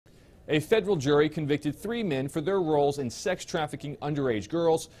A federal jury convicted 3 men for their roles in sex trafficking underage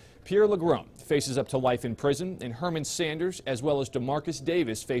girls. Pierre Legrone faces up to life in prison, and Herman Sanders as well as DeMarcus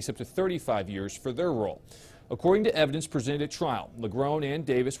Davis face up to 35 years for their role. According to evidence presented at trial, Legrone and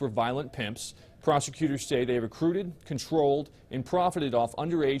Davis were violent pimps. Prosecutors say they recruited, controlled, and profited off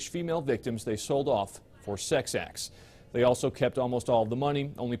underage female victims they sold off for sex acts. They also kept almost all of the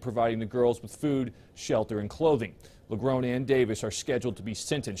money, only providing the girls with food, shelter, and clothing. Legrone and Davis are scheduled to be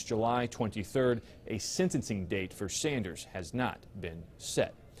sentenced July 23rd. A sentencing date for Sanders has not been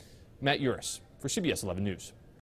set. Matt Yurus for CBS 11 News.